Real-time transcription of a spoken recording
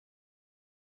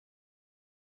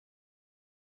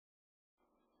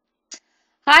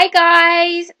Hi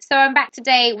guys! So I'm back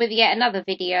today with yet another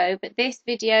video, but this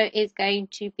video is going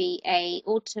to be a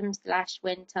autumn slash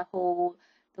winter haul.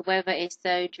 The weather is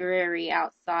so dreary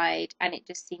outside and it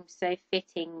just seems so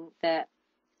fitting that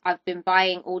I've been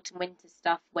buying autumn winter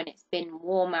stuff when it's been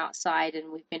warm outside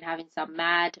and we've been having some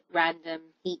mad random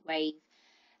heat wave.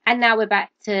 And now we're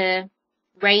back to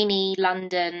rainy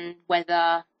London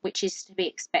weather, which is to be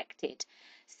expected.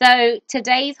 So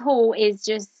today's haul is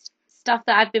just stuff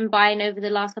that I've been buying over the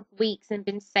last couple of weeks and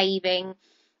been saving,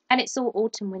 and it's all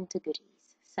autumn winter goodies.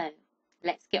 So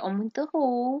let's get on with the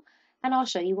haul, and I'll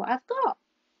show you what I've got.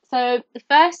 So the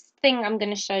first thing I'm going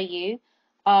to show you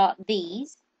are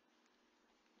these,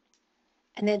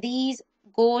 and they're these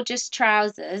gorgeous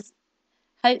trousers.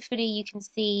 Hopefully you can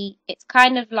see it's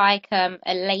kind of like a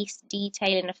lace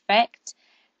detailing effect.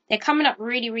 They're coming up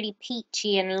really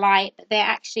peachy and light, but they're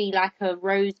actually like a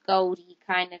rose goldy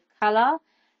kind of colour.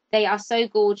 They are so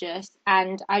gorgeous,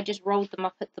 and I just rolled them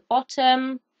up at the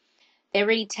bottom. They're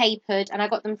really tapered, and I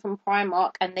got them from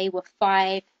Primark, and they were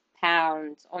 £5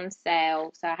 on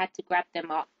sale, so I had to grab them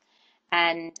up.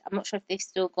 And I'm not sure if they've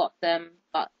still got them,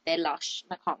 but they're lush,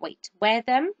 and I can't wait to wear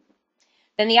them.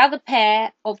 Then the other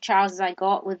pair of trousers I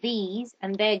got were these,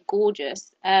 and they're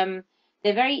gorgeous. They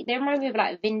remind me of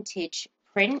like vintage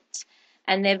print,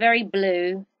 and they're very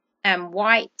blue and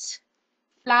white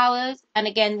flowers. And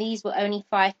again, these were only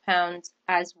 £5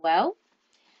 as well.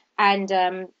 And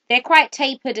they're quite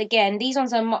tapered again. These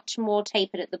ones are much more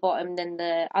tapered at the bottom than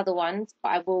the other ones, but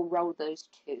I will roll those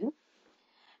too.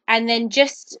 And then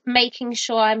just making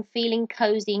sure I'm feeling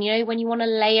cozy. You know, when you want to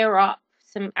layer up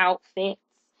some outfits.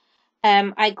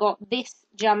 I got this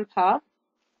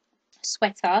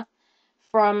sweater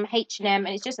from H&M,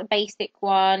 and it's just a basic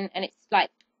one, and it's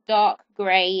like dark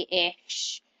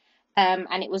grey-ish,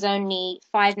 and it was only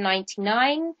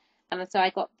 £5.99, and so I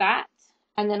got that.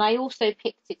 And then I also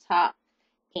picked it up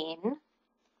in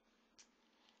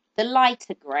the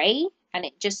lighter grey, and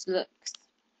it just looks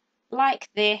like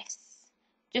this,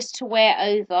 just to wear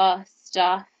over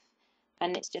stuff,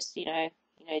 and it's just your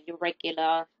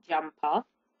regular jumper,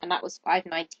 and that was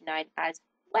 £5.99 as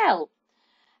well.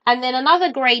 And then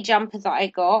another grey jumper that I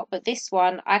got, but this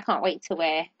one I can't wait to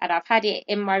wear, and I've had it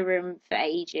in my room for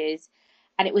ages,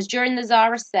 and it was during the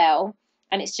Zara sale,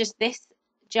 and it's just this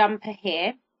jumper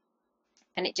here,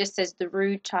 and it just says the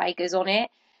Rude Tigers on it,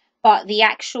 but the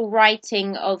actual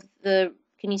writing of can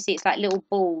you see, it's like little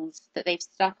balls that they've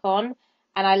stuck on,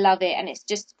 and I love it, and it's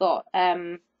just got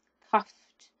cuffed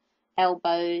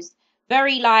elbows,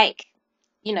 very like,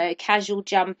 casual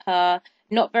jumper,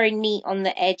 not very neat on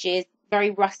the edges, very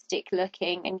rustic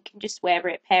looking, and you can just pair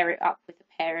it up with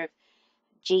a pair of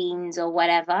jeans or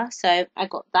whatever. So I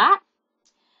got that.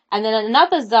 And then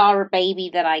another Zara baby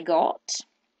that I got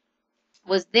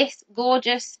was this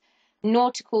gorgeous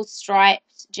nautical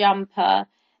striped jumper,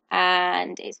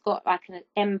 and it's got like an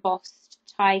embossed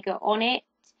tiger on it.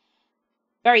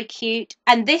 Very cute.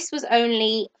 And this was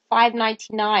only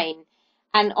 £5.99.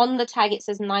 And on the tag it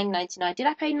says £9.99. Did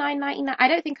I pay £9.99? I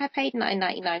don't think I paid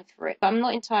 £9.99 for it, but I'm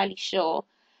not entirely sure.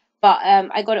 But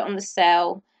I got it on the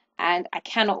sale, and I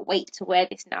cannot wait to wear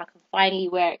this now. I can finally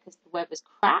wear it because the weather's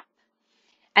crap.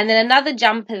 And then another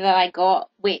jumper that I got,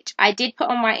 which I did put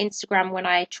on my Instagram when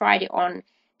I tried it on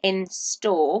in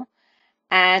store,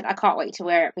 and I can't wait to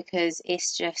wear it because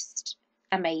it's just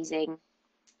amazing.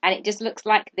 And it just looks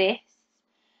like this,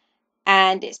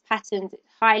 and it's patterned, it's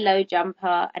high-low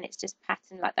jumper, and it's just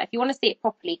patterned like that. If you want to see it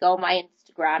properly, go on my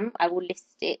Instagram. I will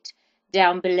list it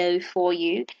down below for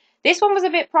you. This one was a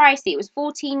bit pricey. It was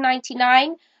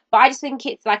 $14.99, but I just think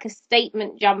it's like a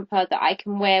statement jumper that I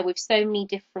can wear with so many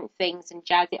different things and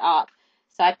jazz it up.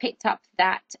 So I picked up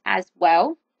that as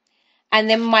well. And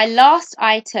then my last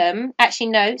item,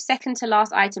 actually no, second to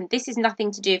last item, this is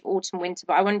nothing to do with autumn winter,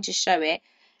 but I wanted to show it.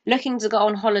 Looking to go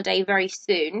on holiday very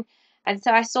soon. And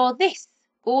so I saw this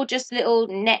gorgeous little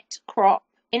net crop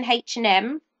in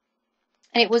H&M,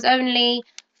 and it was only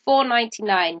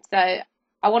 £4.99. So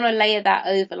I want to layer that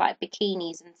over like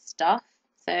bikinis and stuff.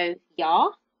 So yeah,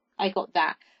 I got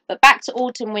that. But back to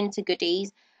autumn winter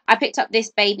goodies. I picked up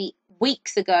this baby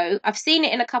weeks ago. I've seen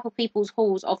it in a couple people's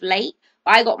hauls of late,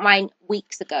 but I got mine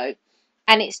weeks ago.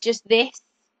 And it's just this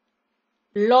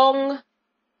long,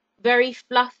 very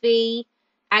fluffy,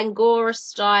 Angora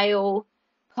style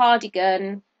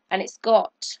cardigan, and it's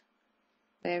got,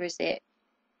 where is it?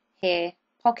 Here,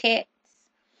 pockets.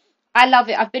 I love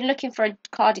it. I've been looking for a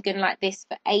cardigan like this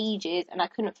for ages, and I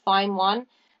couldn't find one.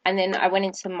 And then I went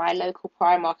into my local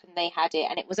Primark, and they had it,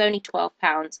 and it was only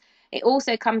 £12. It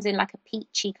also comes in like a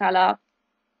peachy colour.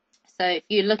 So if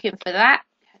you're looking for that,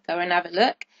 go and have a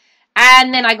look.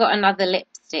 And then I got another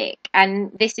lipstick,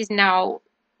 and this is now,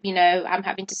 you know, I'm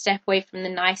having to step away from the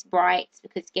nice brights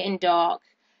because it's getting dark.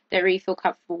 Don't really feel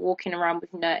comfortable walking around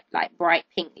with no, like bright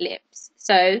pink lips.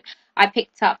 So I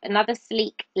picked up another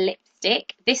sleek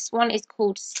lipstick. This one is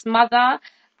called Smother.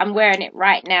 I'm wearing it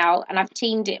right now, and I've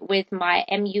teamed it with my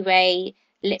MUA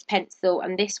lip pencil,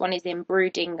 and this one is in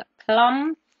Brooding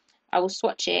Plum. I will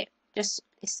swatch it. Just,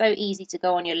 it's so easy to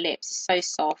go on your lips. It's so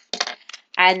soft.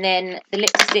 And then the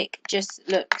lipstick just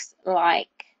looks like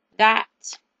that.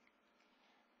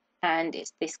 And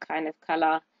it's this kind of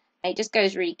colour. It just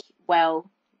goes really well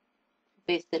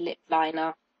with the lip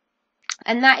liner.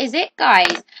 And that is it,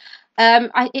 guys.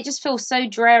 It just feels so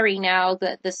dreary now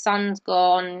that the sun's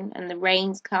gone and the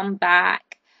rain's come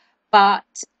back.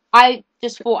 But I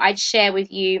just thought I'd share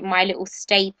with you my little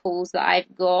staples that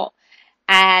I've got.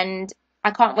 And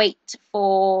I can't wait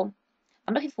for...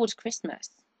 I'm looking forward to Christmas.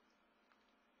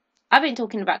 I've been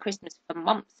talking about Christmas for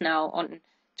months now on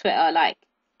Twitter. Like,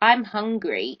 I'm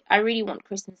hungry. I really want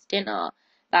Christmas dinner.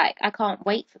 Like, I can't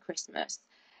wait for Christmas.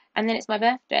 And then it's my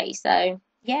birthday, so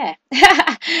yeah.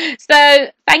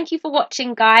 So, thank you for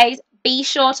watching, guys. Be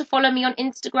sure to follow me on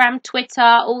Instagram, Twitter,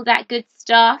 all that good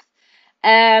stuff.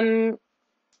 And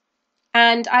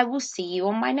I will see you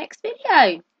on my next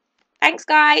video. Thanks,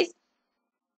 guys.